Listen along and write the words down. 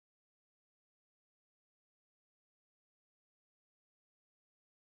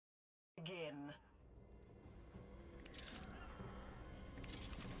begin.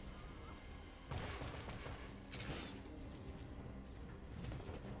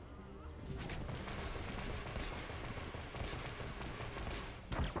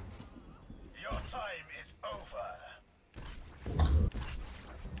 Your time is over.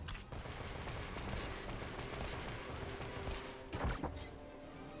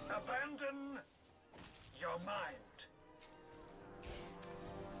 Abandon your mind.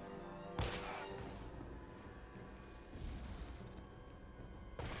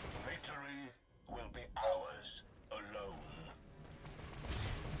 Victory will be ours alone.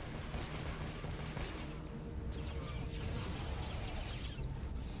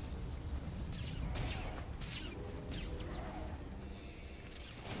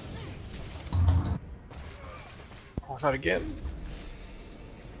 Oh, not again.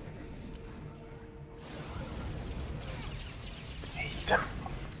 Hate them.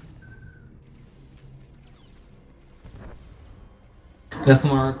 Death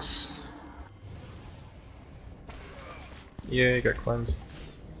marks. Yeah, you got cleansed.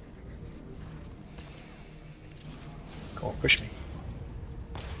 Come on, push me.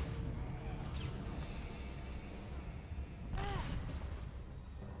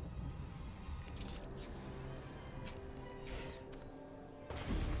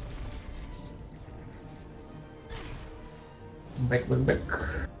 Back.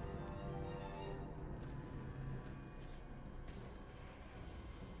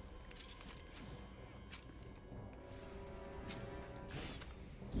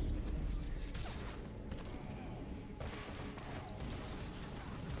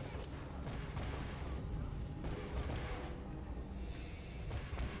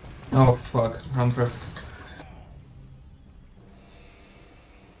 Oh fuck, I'm perfect.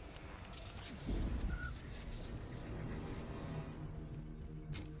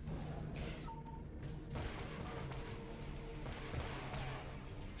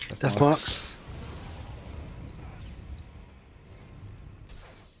 Death marks.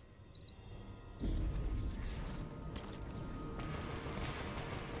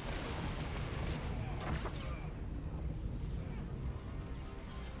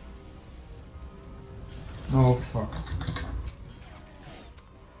 Oh fuck.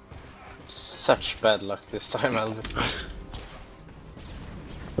 Such bad luck this time, Alvin.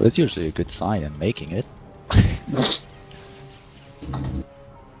 Well, it's usually a good sign making it.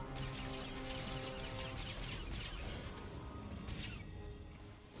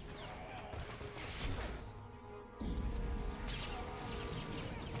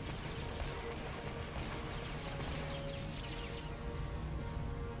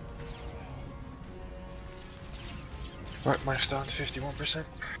 Right, mine's down to 51%.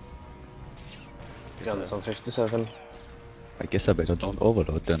 Guns on 57. I guess I better don't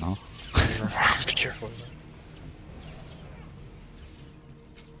overload then, huh? Be careful of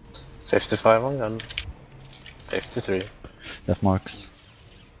that. 55 on gun. 53. Death marks.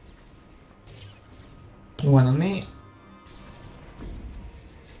 One on me.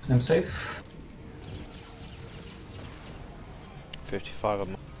 I'm safe. 55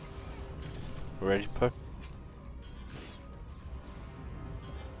 on. Ready to push?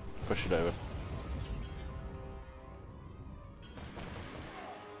 Push it over.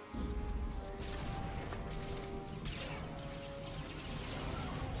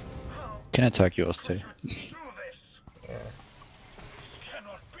 Can attack yours too. Do this. This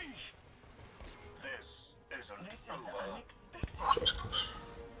cannot be. This isn't over. Just close.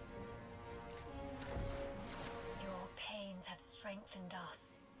 Your pains have strengthened us.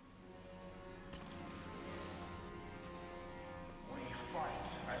 We fight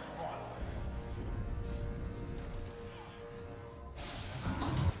as one.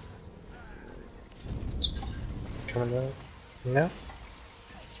 Coming down. No?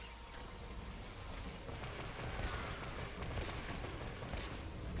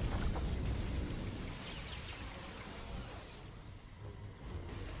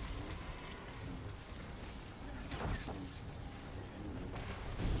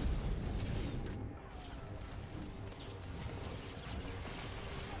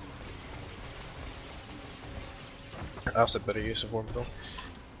 That was a better use of orbital.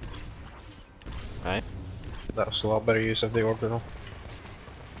 Right? That was a lot better use of the orbital.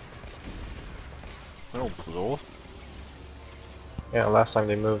 Oh, was off. Yeah, last time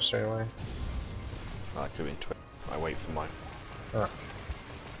they moved straight away. That could have been I wait for mine.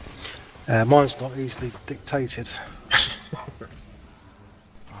 Mine's not easily dictated. Oh,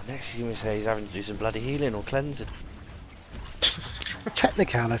 next thing you say he's having to do some bloody healing or cleansing.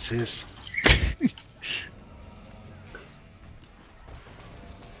 Technicalities.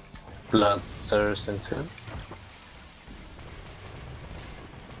 Bloodthirst into.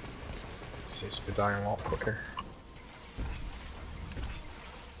 Seems to be dying a lot quicker.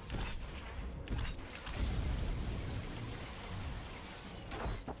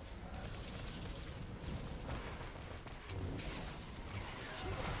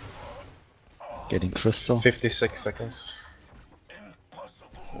 Getting crystal. 56 seconds.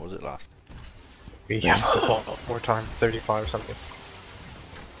 What was it last? We have to fall more time, 35 or something.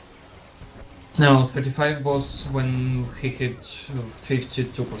 No, 35 was when he hit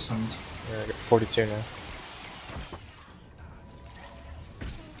 52%. Yeah, I got 42 now.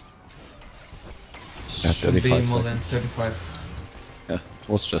 Should be 35 more than seconds. 35. Yeah, it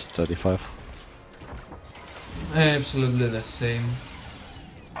was just 35. Absolutely the same.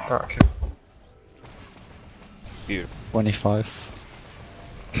 Oh, okay. You. 25.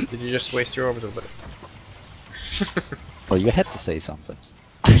 Did you just waste your orbital? But Well, you had to say something.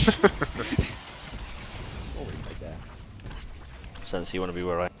 Always like that. Since you want to be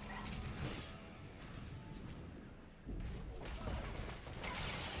where I.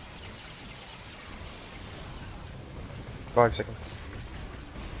 5 seconds.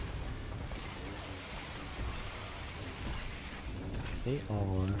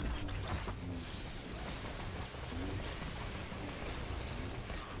 Or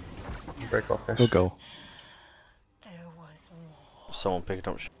Break off there. we'll go. There was more. Someone picked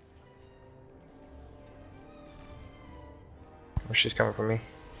up. Oh, she's coming for me.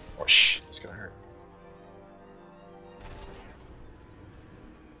 Oh, shh, it's gonna hurt.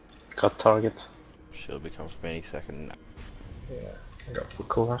 Got target. She'll be coming for me any second now. Yeah, I got full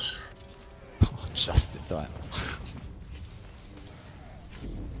coolers. Just in time.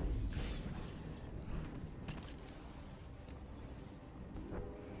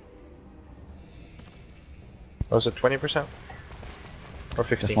 Was it 20%? Or Death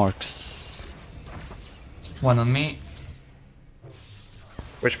 15? marks. One on me.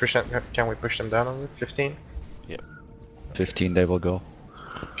 Which percent can we push them down on? 15? 15 they will go.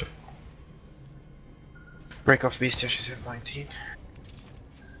 Break off beast here, she's at 19.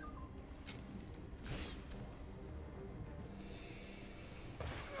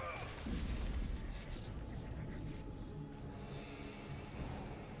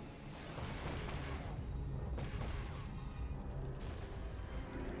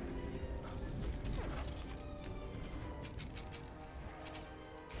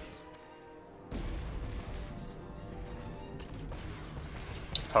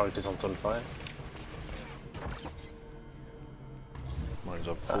 Target is on 25. Mine's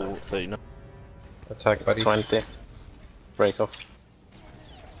on full 39. Attack buddies. 20. Break off.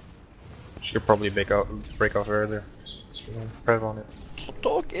 She could probably break off earlier. Just prep on it. Stop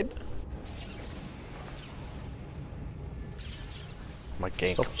talking! My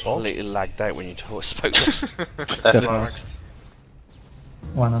game Stop completely lagged out when you spoke. Death Death marks. marks.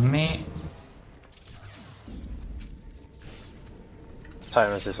 One on me.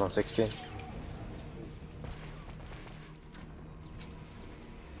 Tyrants is on 16.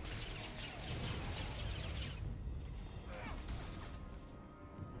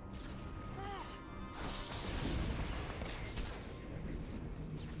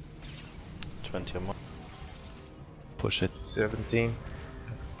 On my. Push it. 17.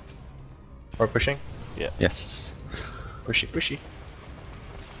 Or pushing? Yes. Pushy, pushy.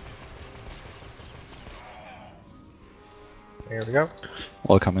 There we go.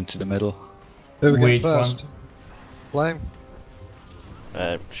 All come into the middle. Who we get Which first? one?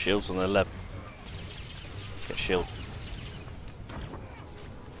 Flame? Shields on the left. Get shield.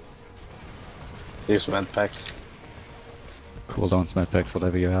 Use med packs. Cooldowns, medpacks,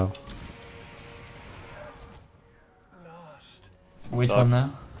 whatever you have. Which Dog. one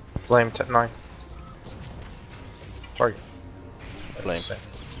now? Flame 9. Target. Flame. Same.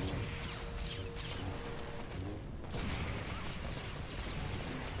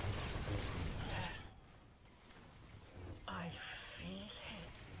 I feel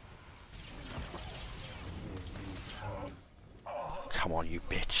it. Come on, you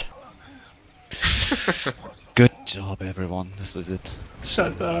bitch. Good job, everyone. This was it.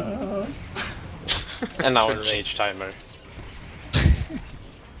 Shut up. And now a rage timer.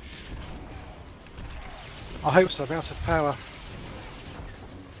 I hope so, I'm out of power.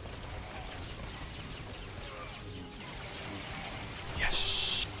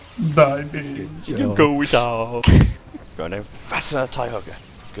 Yes. Baby. Yo. Go down. Go now faster than a tie hugger.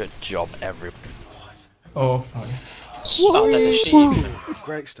 Good job, everyone. Oh fuck. Oh, that's a sheep.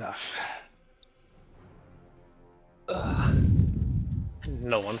 Great stuff.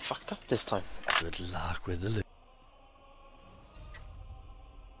 No one fucked up this time. Good luck with the loot.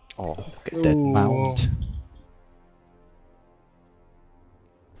 Oh, look at that mount.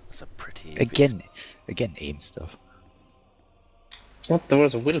 That's a pretty... Again aim stuff. What? There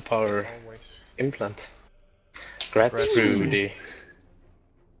was a willpower implant. Grats Rudy.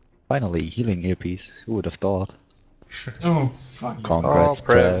 Finally, healing earpiece. Who would have thought? Oh, fuck. Congrats,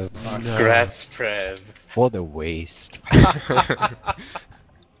 Prev. Prev. No. Grats Prev. What a waste.